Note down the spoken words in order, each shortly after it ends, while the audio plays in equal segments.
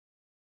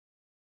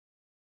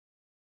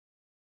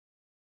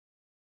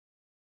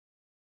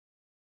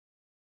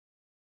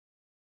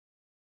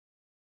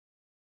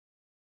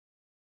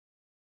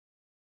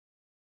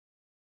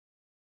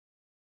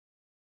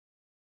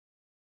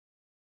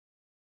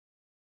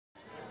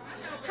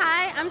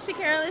I'm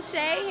Shakyra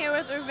Lachey here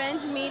with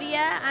Revenge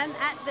Media. I'm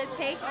at the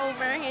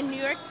Takeover in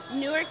Newark,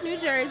 New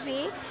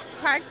Jersey,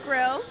 Park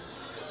Grill.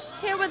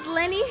 Here with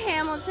Lenny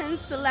Hamilton,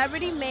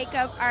 celebrity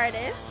makeup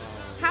artist.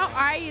 How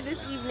are you this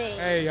evening?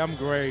 Hey, I'm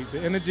great. The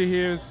energy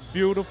here is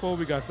beautiful.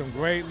 We got some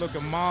great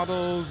looking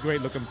models,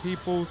 great looking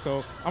people.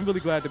 So I'm really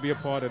glad to be a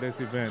part of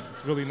this event.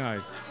 It's really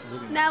nice.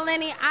 Now,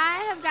 Lenny,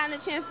 I have gotten the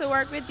chance to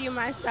work with you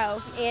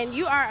myself, and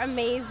you are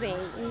amazing.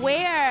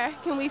 Where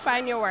can we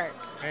find your work?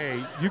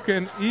 Hey, you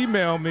can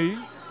email me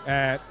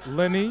at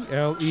Lenny,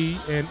 LENNYHAM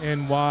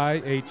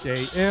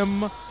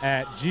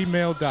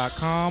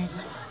 @gmail.com.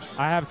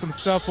 I have some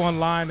stuff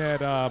online at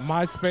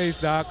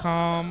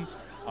myspace.com.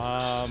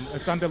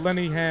 It's under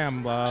Lenny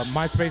Ham,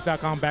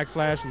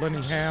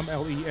 myspace.com/Lenny Ham,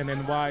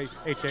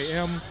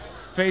 LENNYHAM.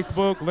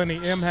 Facebook,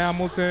 Lenny M.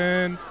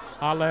 Hamilton.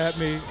 Holla at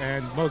me,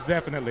 and most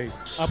definitely,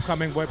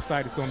 upcoming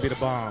website is going to be the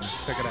bomb.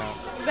 Check it out.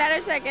 You better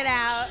check it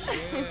out.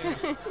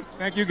 Yeah.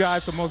 Thank you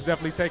guys for most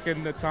definitely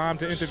taking the time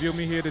to interview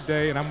me here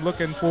today, and I'm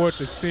looking forward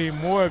to seeing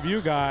more of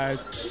you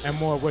guys and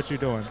more of what you're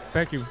doing.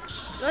 Thank you.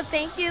 Well,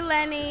 thank you,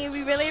 Lenny.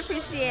 We really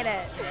appreciate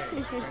it.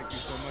 Thank you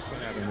so much for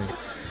having me.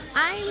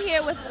 I'm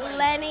here with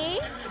Lenny,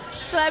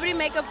 celebrity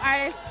makeup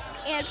artist,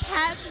 and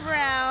Pat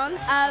Brown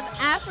of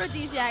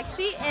Aphrodisiac.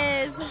 She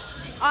is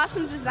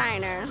awesome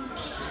designer.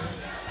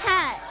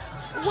 Pat,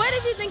 what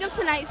did you think of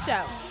tonight's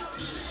show?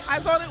 I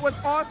thought it was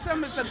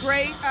awesome. It's a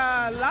great,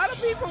 a lot of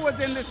people was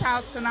in this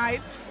house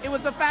tonight. It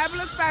was a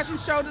fabulous fashion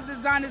show. The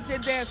designers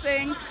did their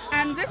thing.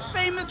 And this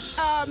famous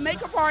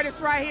makeup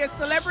artist right here,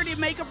 celebrity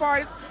makeup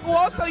artist, who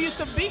also used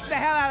to beat the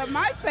hell out of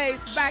my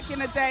face back in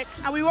the day.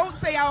 And we won't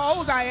say how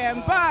old I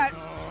am, but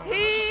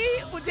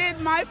he did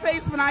my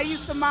face when I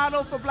used to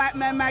model for Black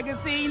Men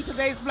Magazine,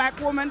 Today's Black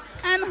Woman,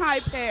 and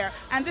Hype Hair.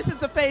 And this is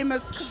the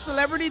famous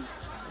celebrity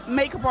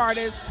makeup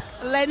artist,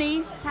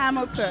 Lenny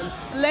Hamilton.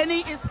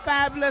 Lenny is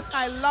fabulous.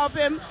 I love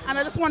him, and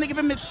I just want to give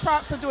him his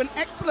props for doing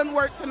excellent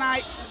work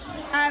tonight.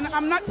 And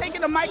I'm not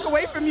taking the mic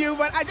away from you,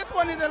 but I just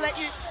wanted to let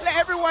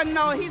everyone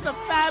know he's a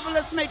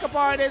fabulous makeup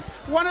artist,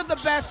 one of the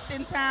best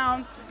in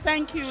town.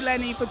 Thank you,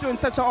 Lenny, for doing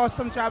such an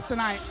awesome job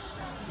tonight.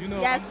 You know,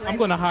 yes, I'm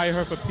going to hire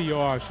her for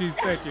PR.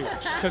 Thank you.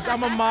 Because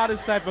I'm a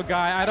modest type of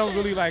guy. I don't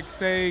really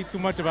say too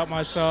much about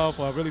myself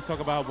or really talk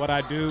about what I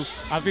do.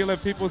 I feel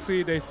if people see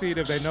it, they see it.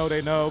 If they know,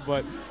 they know.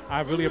 But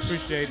I really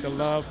appreciate the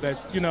love that,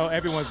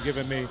 everyone's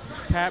given me.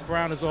 Pat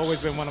Brown has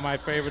always been one of my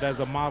favorite as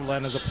a model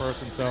and as a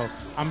person. So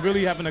I'm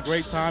really having a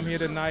great time here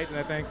tonight. And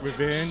I thank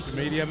Revenge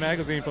Media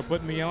Magazine for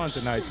putting me on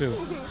tonight, too.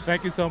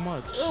 Thank you so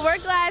much. Well, we're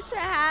glad to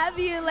have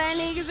you,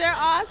 Lenny, because you're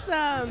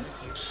awesome.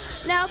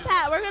 Now,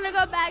 Pat, we're going to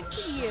go back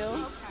to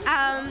you.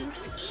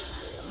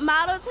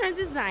 Model turned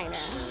designer.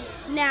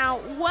 Now,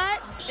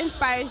 what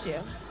inspires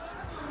you?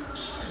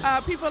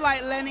 People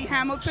like Lenny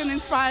Hamilton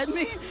inspired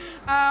me.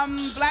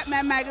 Black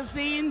Man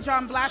Magazine,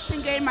 John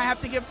Blasingame, I have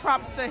to give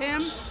props to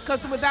him,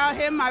 because without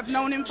him, I've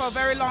known him for a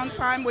very long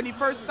time. When he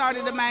first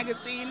started the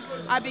magazine,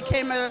 I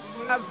became a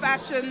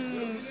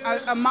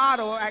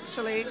model,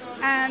 actually.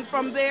 And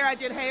from there, I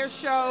did hair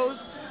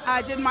shows.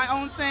 I did my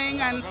own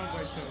thing, and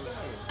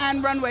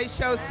runway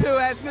shows too,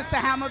 as Mr.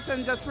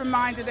 Hamilton just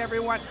reminded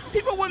everyone.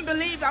 People wouldn't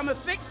believe I'm a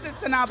fix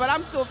sister now, but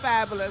I'm still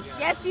fabulous.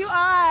 Yes, you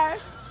are.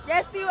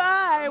 Yes, you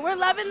are. We're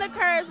loving the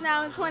curves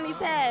now in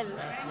 2010.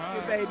 Thank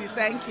you, baby.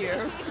 Thank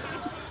you.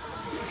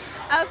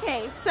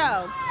 Okay,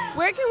 so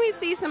where can we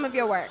see some of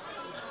your work?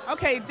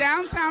 Okay,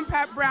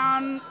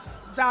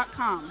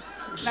 downtownpatbrown.com.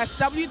 That's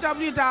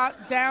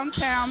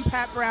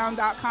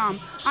www.downtownpatbrown.com.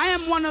 I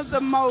am one of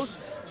the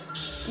most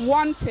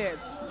wanted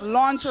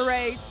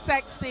lingerie,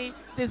 sexy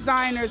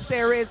designers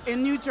there is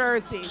in New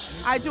Jersey.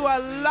 I do a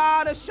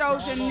lot of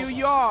shows in New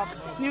York,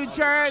 New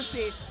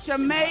Jersey,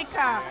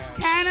 Jamaica,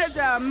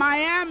 Canada,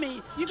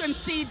 Miami. You can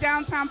see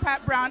Downtown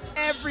Pat Brown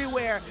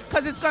everywhere,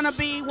 because it's going to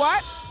be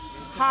what?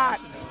 Hot,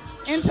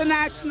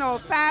 international,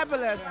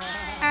 fabulous.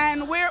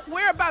 And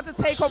we're about to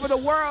take over the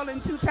world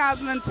in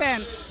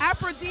 2010.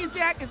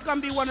 Aphrodisiac is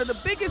going to be one of the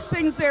biggest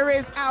things there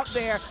is out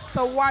there,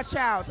 so watch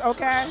out,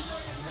 okay?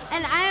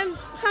 And I am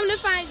come to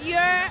find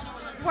your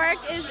work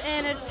is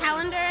in a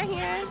calendar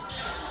here.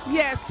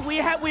 Yes,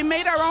 we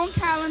made our own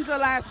calendar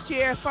last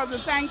year for the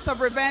thanks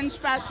of Revenge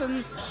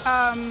Fashion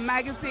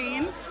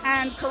Magazine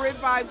and Carib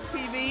Vibes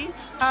TV.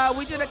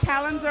 We did a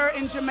calendar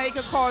in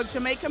Jamaica called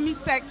Jamaica Me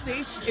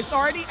Sexy. It's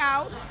already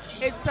out.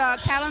 It's a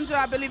calendar,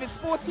 I believe it's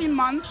 14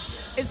 months.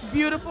 It's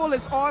beautiful,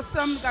 it's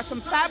awesome. Got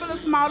some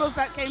fabulous models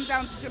that came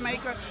down to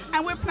Jamaica,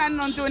 and we're planning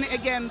on doing it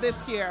again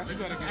this year.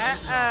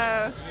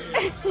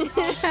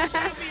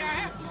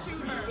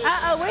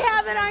 Uh-oh, we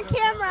have it on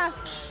camera.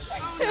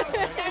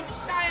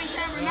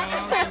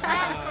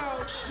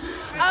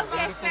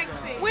 Okay,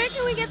 sexy. Where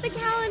can we get the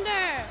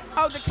calendar?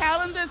 Oh, the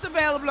calendar is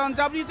available on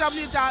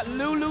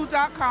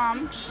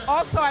www.lulu.com.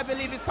 Also, I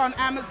believe it's on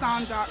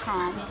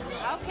Amazon.com.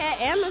 Okay,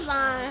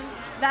 Amazon.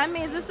 That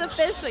means it's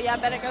official. Y'all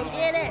better go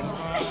get it.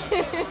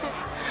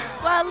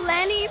 Well,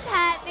 Lenny,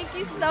 Pat, thank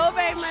you so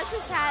very much for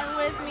chatting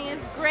with me.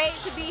 It's great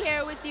to be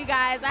here with you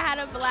guys. I had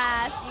a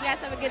blast. You guys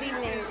have a good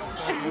evening.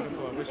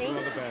 Wonderful. I wish you all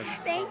the best.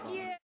 Thank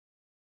you.